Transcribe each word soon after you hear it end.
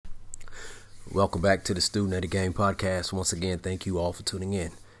Welcome back to the Student of the Game podcast. Once again, thank you all for tuning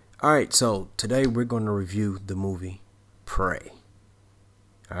in. All right, so today we're going to review the movie Prey.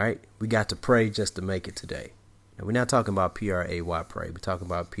 All right, we got to pray just to make it today. Now, we're not talking about P-R-A-Y Prey. We're talking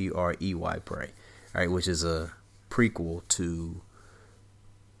about P-R-E-Y Prey, all right, which is a prequel to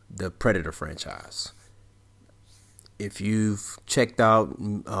the Predator franchise. If you've checked out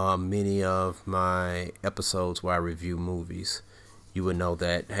many of my episodes where I review movies, you would know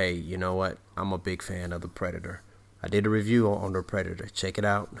that, hey, you know what? I'm a big fan of the Predator. I did a review on the Predator. Check it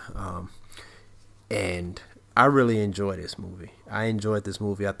out. And I really enjoyed this movie. I enjoyed this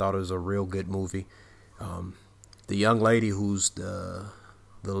movie. I thought it was a real good movie. The young lady who's the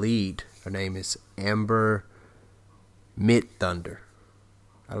lead, her name is Amber Mid-Thunder.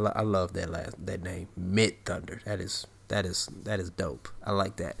 I love that name, Mid-Thunder. That is dope. I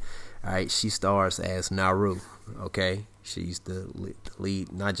like that. All right, she stars as Naru. Okay, she's the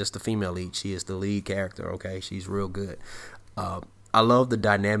lead, not just the female lead. She is the lead character. Okay, she's real good. I love the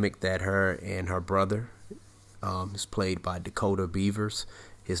dynamic that her and her brother is played by Dakota Beavers.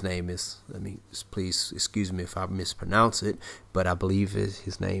 His name is, please excuse me if I mispronounce it, but I believe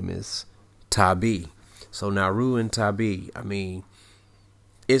his name is Tabi. So Naru and Tabi, I mean,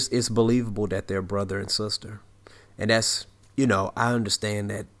 it's believable that they're brother and sister. And that's, I understand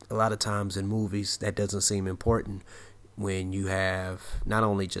that a lot of times in movies that doesn't seem important when you have not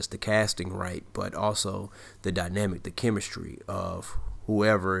only just the casting right, but also the dynamic, the chemistry of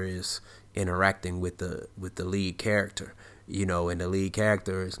whoever is interacting with the lead character. And the lead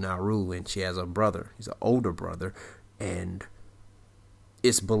character is Naru, and she has a brother. He's an older brother, and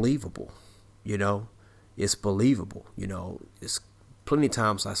it's believable. It's believable. It's plenty of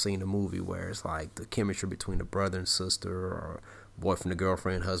times I've seen a movie where it's like the chemistry between the brother and sister, or boyfriend and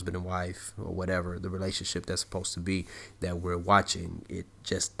girlfriend, husband and wife, or whatever the relationship that's supposed to be that we're watching, it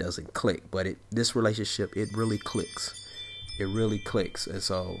just doesn't click. But this relationship, it really clicks. It really clicks. And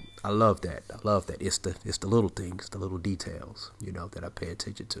so I love that. It's the little things, the little details, that I pay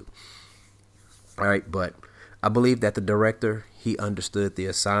attention to. All right, but I believe that the director, he understood the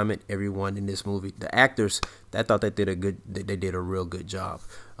assignment. Everyone in this movie, the actors, I thought they did a real good job.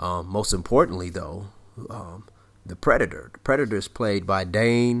 Most importantly, though, the Predator. The Predator is played by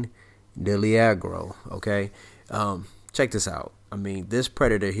Dane DeLiegro. Okay, check this out. I mean, this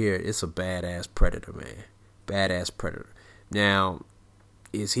Predator here, it's a badass Predator, man. Badass Predator. Now,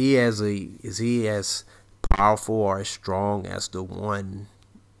 is he as powerful or as strong as the one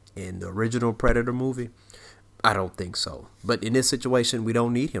in the original Predator movie? I don't think so. But in this situation, we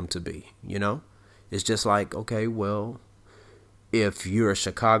don't need him to be, It's just like, okay, well, if you're a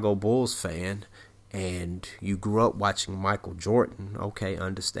Chicago Bulls fan and you grew up watching Michael Jordan, okay,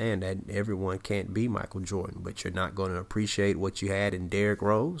 understand that everyone can't be Michael Jordan, but you're not going to appreciate what you had in Derrick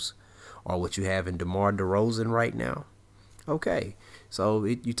Rose or what you have in DeMar DeRozan right now. Okay, so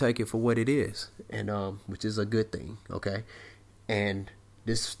you take it for what it is, and which is a good thing, okay? And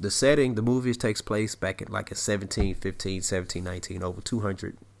the setting, the movie takes place back in 1715, 1719, over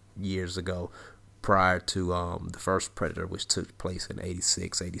 200 years ago, prior to the first Predator, which took place in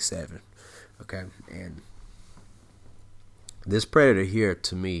 86, 87. Okay, and this Predator here,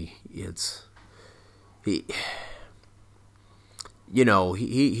 to me, he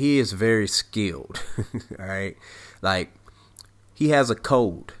is very skilled. All right, like, he has a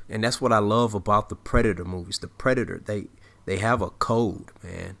code, and that's what I love about the Predator movies. The Predator, they have a code,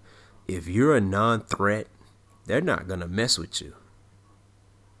 man. If you're a non-threat, they're not gonna mess with you.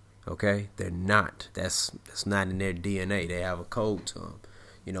 Okay, they're not. That's not in their DNA. They have a code to them.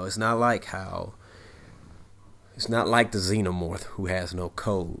 It's not like the Xenomorph who has no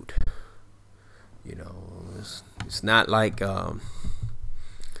code. It's not like a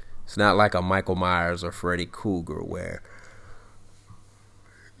Michael Myers or Freddy Krueger where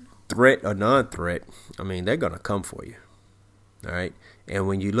threat or non-threat, I mean, they're gonna come for you. All right, and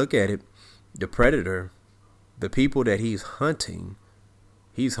when you look at it, the Predator, the people that he's hunting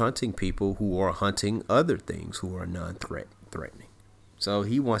people who are hunting other things who are non-threatening. So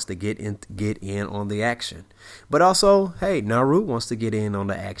he wants to get in on the action. But also, hey, Naru wants to get in on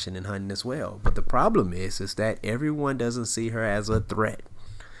the action and hunting as well. But the problem is that everyone doesn't see her as a threat.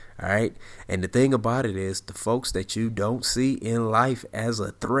 All right? And the thing about it is, the folks that you don't see in life as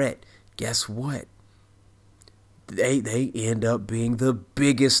a threat, guess what? They end up being the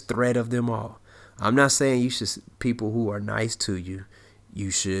biggest threat of them all. I'm not saying people who are nice to you, you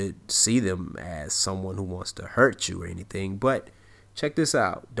should see them as someone who wants to hurt you or anything, but check this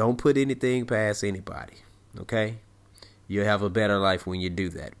out. Don't put anything past anybody, okay? You'll have a better life when you do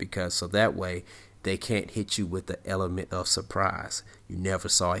that, because so that way they can't hit you with the element of surprise. You never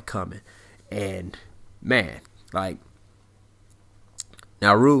saw it coming. And man, like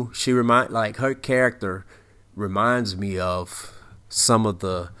Naru, her character reminds me of some of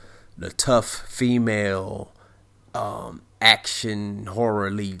the tough female action horror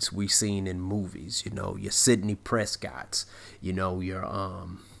leads we've seen in movies. You know, your Sidney Prescott's, you know, your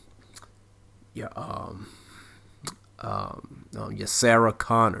Sarah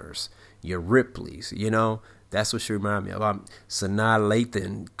Connors, your Ripley's. You know, that's what she reminds me of. Sanaa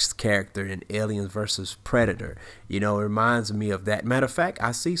Lathan's character in Aliens versus Predator. You know, it reminds me of that. Matter of fact,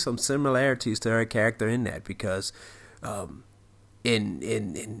 I see some similarities to her character in that because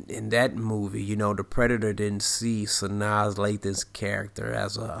in that movie, you know, the Predator didn't see Sanaa Lathan's character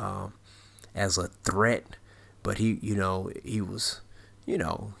as a threat, but he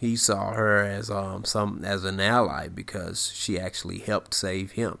saw her as as an ally because she actually helped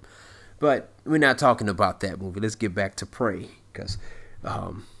save him. But we're not talking about that movie. Let's get back to Prey because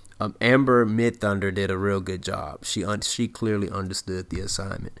Amber Midthunder did a real good job. She clearly understood the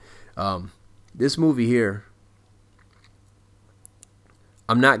assignment. This movie here,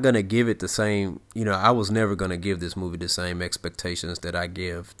 I'm not gonna give it the same. You know, I was never gonna give this movie the same expectations that I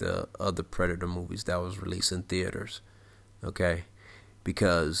give the other Predator movies that was released in theaters. Okay,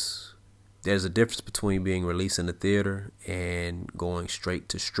 because there's a difference between being released in the theater and going straight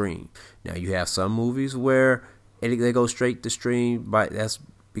to stream. Now, you have some movies where they go straight to stream, but that's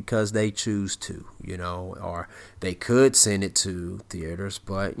because they choose to, you know, or they could send it to theaters,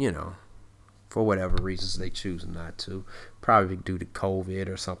 but, you know, for whatever reasons they choose not to, probably due to COVID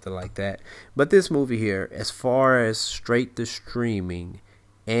or something like that. But this movie here, as far as straight to streaming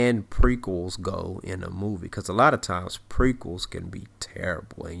and prequels go in a movie, because a lot of times prequels can be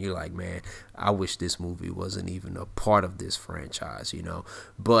terrible and you're like, man, I wish this movie wasn't even a part of this franchise, you know.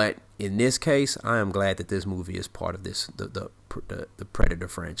 But in this case, I am glad that this movie is part of the Predator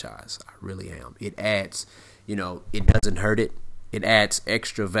franchise. I really am. It adds, you know, it doesn't hurt it. It adds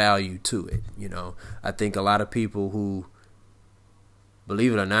extra value to it, you know. I think a lot of people who,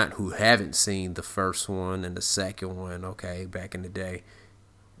 believe it or not, who haven't seen the first one and the second one, okay, back in the day,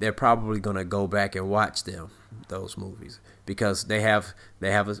 they're probably gonna go back and watch those movies because they have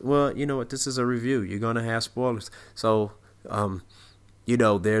well, you know what, this is a review. You're gonna have spoilers. So, you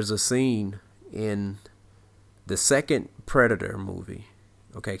know, there's a scene in the second Predator movie,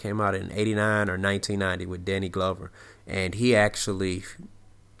 okay, came out in 89 or 1990 with Danny Glover, and he actually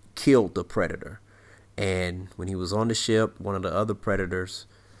killed the Predator. And when he was on the ship, one of the other Predators,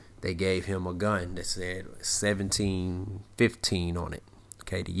 they gave him a gun that said 1715 on it.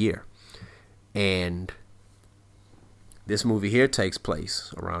 Okay, the year. And this movie here takes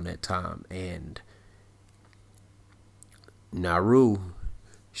place around that time. And Naru,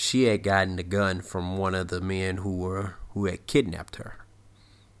 she had gotten the gun from one of the men who had kidnapped her.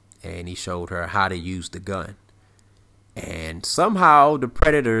 And he showed her how to use the gun. And somehow the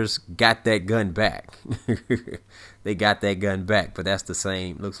Predators got that gun back. They got that gun back, but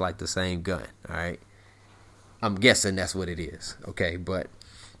looks like the same gun, all right? I'm guessing that's what it is. Okay, but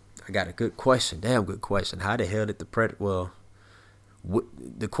I got a good question. Damn good question. How the hell did the Predator... Well,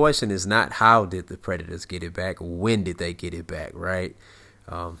 the question is not how did the Predators get it back. When did they get it back, right?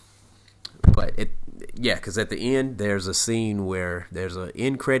 But because at the end, there's a scene where there's an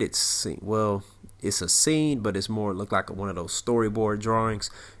end credits scene. Well, it's a scene, but it's more look like one of those storyboard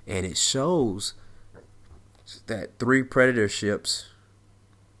drawings. And it shows that 3 Predator ships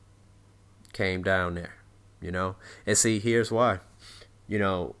came down there. You know, and see, here's why. You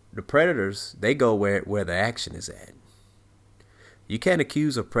know, the Predators, they go where the action is at. You can't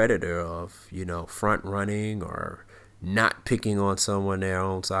accuse a Predator of, you know, front running or not picking on someone their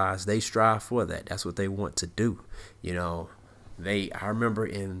own size. They strive for that. That's what they want to do. You know, I remember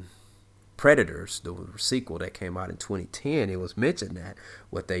in Predators, the sequel that came out in 2010, it was mentioned that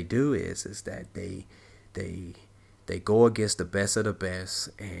what they do is that they go against the best of the best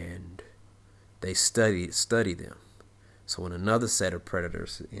and they study them. So when another set of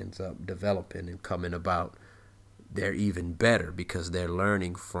Predators ends up developing and coming about, they're even better because they're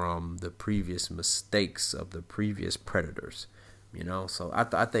learning from the previous mistakes of the previous Predators. You know, so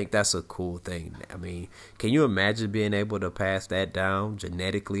I think that's a cool thing. I mean, can you imagine being able to pass that down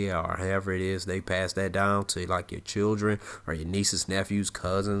genetically or however it is they pass that down to like your children or your nieces, nephews,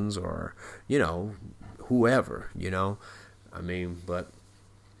 cousins, or, you know, whoever, you know? I mean, but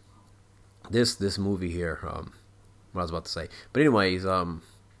this movie here, what I was about to say. But anyways, I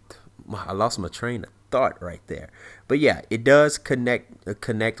lost my train of thought right there. But yeah, it does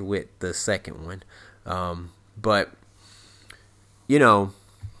connect with the second one. But you know,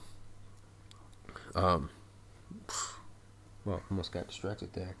 Well, I almost got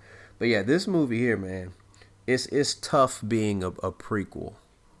distracted there. But yeah, this movie here, man, it's tough being a prequel.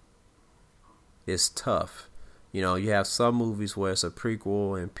 It's tough. You know, you have some movies where it's a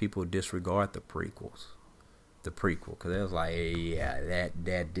prequel and people disregard the prequel, because it was like, hey, yeah,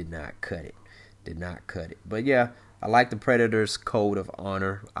 that did not cut it, did not cut it. But yeah, I like the Predator's code of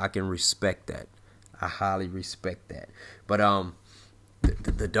honor. I can respect that. I highly respect that. But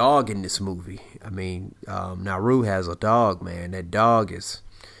the dog in this movie, I mean, Naru has a dog, man. That dog is,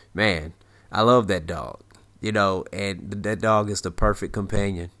 man, I love that dog. You know, and that dog is the perfect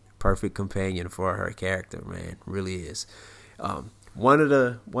companion for her character, man. Really is. One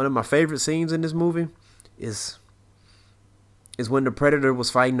of my favorite scenes in this movie is when the Predator was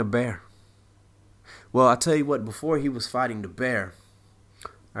fighting the bear. Well, I'll tell you what, before he was fighting the bear,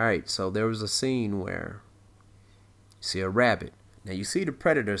 all right, so there was a scene where you see a rabbit. Now you see the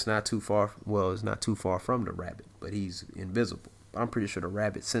Predator is not too far, well, it's not too far from the rabbit, but he's invisible. I'm pretty sure the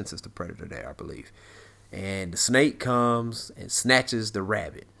rabbit senses the Predator there, I believe. And the snake comes and snatches the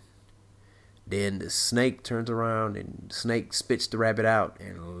rabbit. Then the snake turns around and the snake spits the rabbit out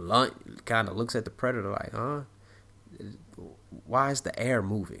and kind of looks at the Predator like, huh? Why is the air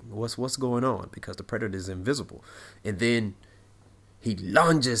moving? What's going on? Because the Predator is invisible. And then he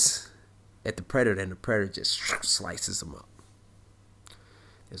lunges at the Predator and the Predator just slices him up.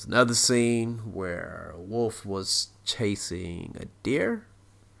 There's another scene where a wolf was chasing a deer.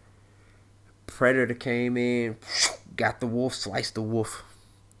 Predator came in, got the wolf, sliced the wolf,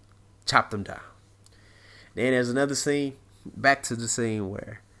 chopped him down. Then there's another scene, back to the scene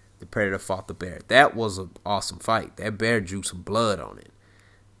where the Predator fought the bear. That was an awesome fight. That bear drew some blood on it.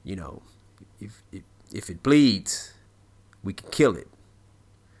 You know, if it bleeds, we can kill it.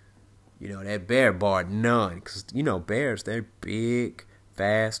 You know, that bear barred none. Because, you know, bears, they're big,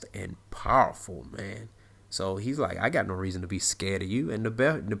 fast, and powerful, man. So he's like, I got no reason to be scared of you. And the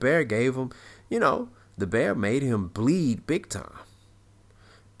bear gave him, you know, the bear made him bleed big time.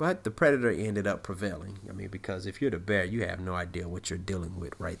 But the Predator ended up prevailing. I mean, because if you're the bear, you have no idea what you're dealing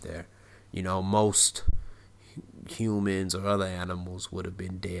with right there. You know, most humans or other animals would have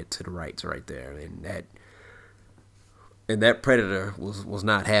been dead to the right there. And that Predator was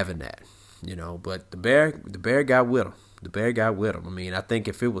not having that. You know, but the bear got with him. The bear got with him. I mean, I think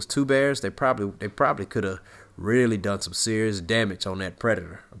if it was two bears, they probably could have really done some serious damage on that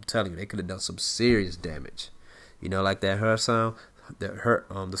Predator. I'm telling you, they could have done some serious damage. You know, like that Her song,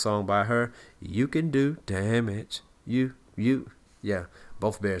 the song by Her, you can do damage. You, yeah.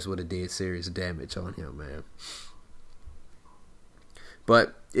 Both bears would have did serious damage on him, man.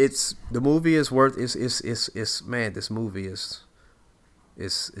 But the movie is worth. It's man, this movie is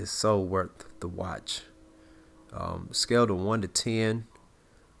so worth the watch. Scale to 1 to 10.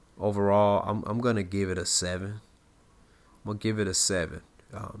 Overall, I'm gonna give it a 7. I'm gonna give it a 7.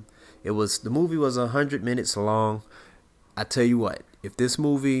 The movie was 100 minutes long. I tell you what, if this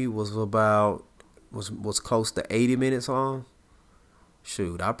movie was close to 80 minutes long,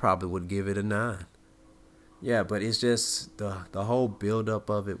 shoot, I probably would give it a 9. Yeah, but it's just the whole build up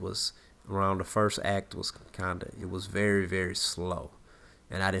of it was around the first act was it was very, very slow.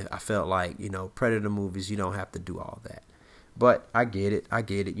 And I felt like, you know, Predator movies, you don't have to do all that. But I get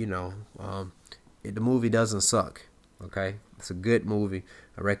it, you know. The movie doesn't suck, okay? It's a good movie.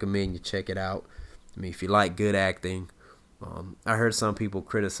 I recommend you check it out. I mean, if you like good acting. I heard some people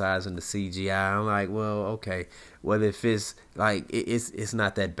criticizing the CGI. I'm like, well, okay. Well, if it's like, it's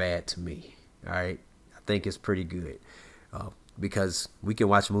not that bad to me, all right? I think it's pretty good. Because we can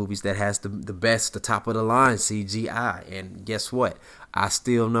watch movies that has the best, the top of the line CGI, and guess what? I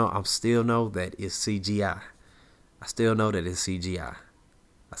still know that it's CGI. I still know that it's CGI.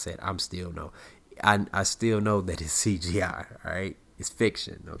 I said I still know that it's CGI. All right, it's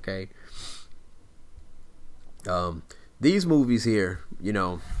fiction. Okay. These movies here, you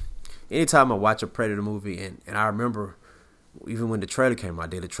know, anytime I watch a Predator movie, and I remember even when the trailer came out, I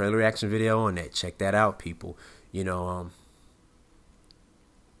did a trailer reaction video on that. Check that out, people. You know,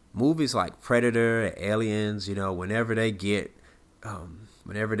 movies like Predator, Aliens, you know, whenever they get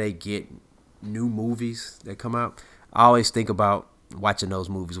new movies that come out, I always think about watching those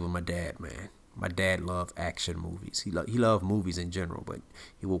movies with my dad, man. My dad loved action movies. He loved movies in general, but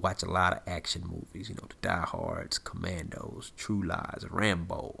he would watch a lot of action movies, you know, the Die Hards, Commandos, True Lies,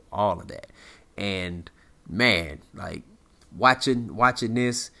 Rambo, all of that. And man, like watching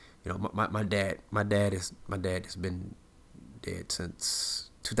this, you know, my dad has been dead since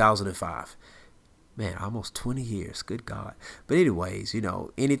 2005. Man, almost 20 years. Good God. But anyways, you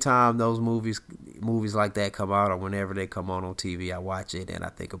know, anytime those movies like that come out, or whenever they come on TV, I watch it and I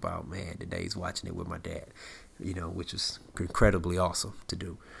think about, man, the days watching it with my dad. which is incredibly awesome to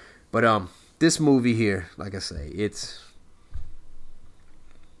do. But this movie here, like I say, it's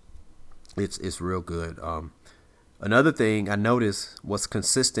real good. Another thing I noticed was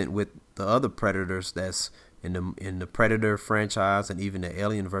consistent with the other Predators that's in the Predator franchise and even the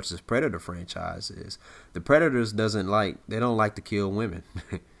Alien versus Predator franchise is the Predators they don't like to kill women.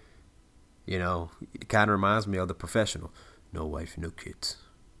 It kind of reminds me of The Professional. No wife, no kids.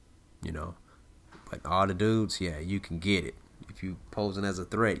 But all the dudes, yeah, you can get it. If you posing as a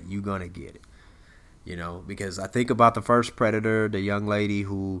threat, you gonna get it. Because I think about the first Predator, the young lady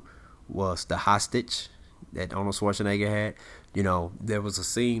who was the hostage that Arnold Schwarzenegger had. There was a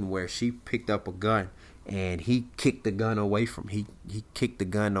scene where she picked up a gun and he kicked the gun away from he kicked the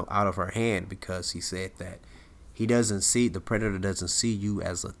gun out of her hand because he said that the Predator doesn't see you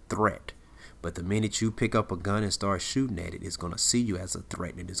as a threat. But the minute you pick up a gun and start shooting at it, it's going to see you as a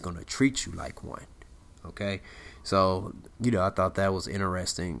threat and it's going to treat you like one. Okay? So, I thought that was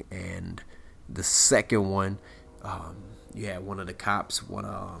interesting. And the second one, you had one of the cops, one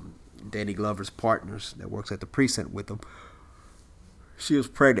of Danny Glover's partners that works at the precinct with him. She was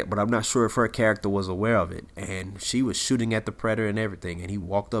pregnant, but I'm not sure if her character was aware of it. And she was shooting at the Predator and everything. And he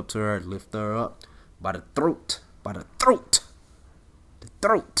walked up to her and lifted her up by the throat. The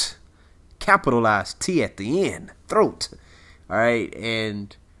throat. Capitalized T at the end. Throat. All right.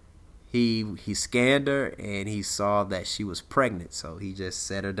 And he scanned her and he saw that she was pregnant. So he just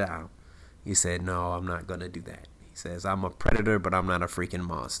set her down. He said, no, I'm not going to do that. He says, I'm a predator, but I'm not a freaking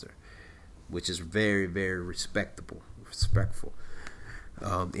monster. Which is very, very respectful.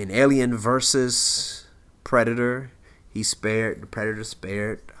 In Alien versus Predator, the Predator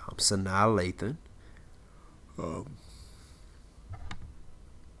spared Sanaa Lathan.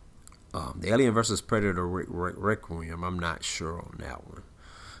 The Alien versus Predator Requiem, I'm not sure on that one.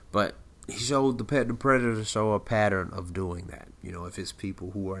 But he showed the Predator show a pattern of doing that. If it's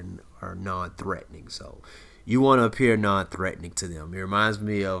people who are non-threatening. So you want to appear non-threatening to them. It reminds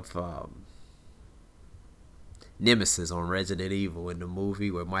me of Nemesis on Resident Evil in the movie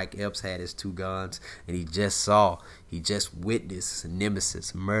where Mike Epps had his two guns and he just witnessed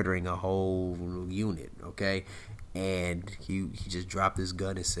Nemesis murdering a whole unit, okay? And he just dropped his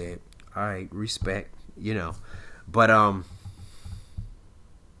gun and said, all right, respect, But,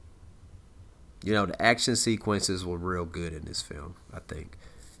 the action sequences were real good in this film, I think.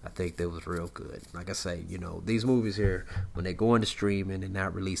 I think that was real good. Like I say, these movies here, when they go into streaming and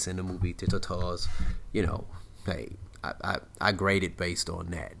not releasing the movie theaters, hey, I grade it based on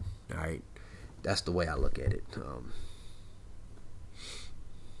that. All right, that's the way I look at it.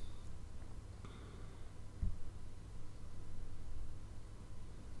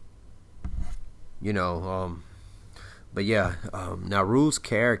 But yeah, Naru's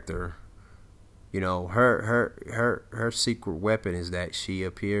character, her secret weapon is that she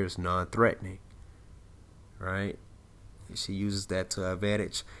appears non-threatening, right? She uses that to her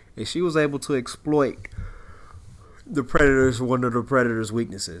advantage, and she was able to exploit one of the Predator's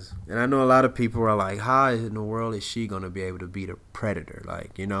weaknesses. And I know a lot of people are like, how in the world is she gonna be able to beat a Predator?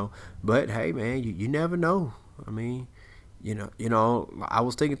 But hey, man, you never know. I mean, I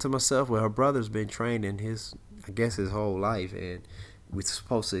was thinking to myself, well, her brother's been training his whole life, and we're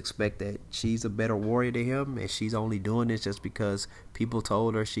supposed to expect that she's a better warrior than him, and she's only doing this just because people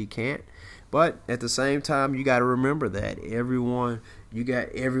told her she can't. But at the same time, you got to remember that everyone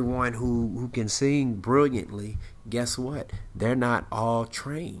who can sing brilliantly, guess what? They're not all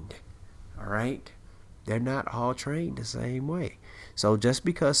trained. All right? They're not all trained the same way. So just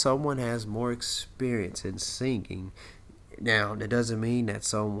because someone has more experience in singing, now that doesn't mean that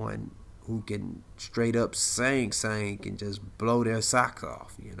someone who can straight up sing can just blow their socks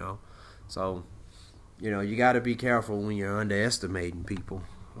off, So, you got to be careful when you're underestimating people.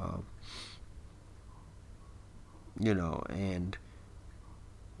 And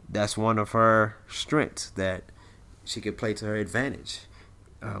that's one of her strengths that she can play to her advantage.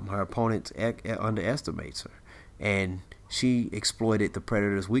 Her opponent underestimates her, and she exploited the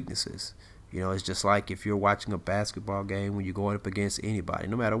Predator's weaknesses. It's just like if you're watching a basketball game when you're going up against anybody,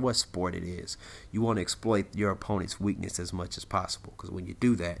 no matter what sport it is, you want to exploit your opponent's weakness as much as possible, because when you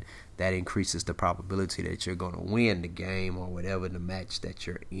do that, that increases the probability that you're going to win the game or whatever the match that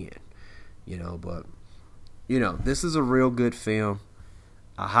you're in. But this is a real good film.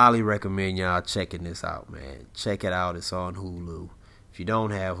 I highly recommend y'all checking this out, man. Check it out. It's on Hulu. If you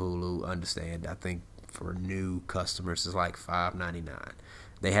don't have Hulu, understand. I think for new customers, it's like $5.99.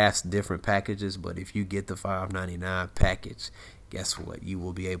 They have different packages, but if you get the $5.99 package, guess what? You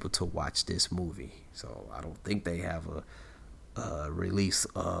will be able to watch this movie. So I don't think they have a release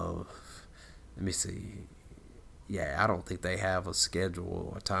of. Let me see. yeah, I don't think they have a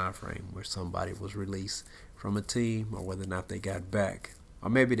schedule or time frame where somebody was released from a team or whether or not they got back. Or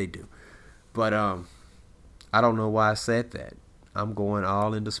maybe they do. But I don't know why I said that. I'm going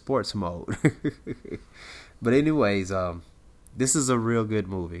all into sports mode. But anyways, this is a real good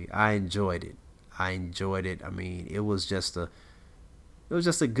movie. I enjoyed it. I enjoyed it. I mean, it was just a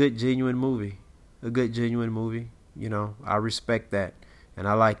good genuine movie. A good genuine movie. You know, I respect that and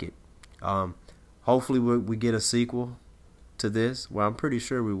I like it. Hopefully we get a sequel to this. Well, I'm pretty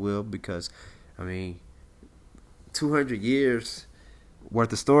sure we will because I mean, 200 years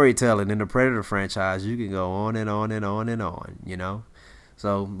worth of storytelling in the Predator franchise. You can go on and on and on and on, you know.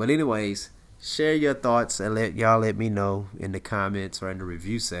 So, but anyways, share your thoughts and let me know in the comments or in the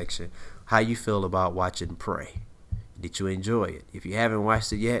review section how you feel about watching Prey. Did you enjoy it? If you haven't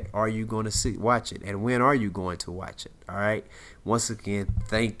watched it yet, are you going to watch it? And when are you going to watch it? All right. Once again,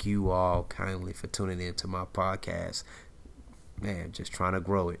 thank you all kindly for tuning in to my podcast. Man, just trying to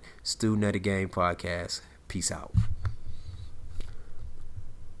grow it. Student of the Game Podcast. Peace out.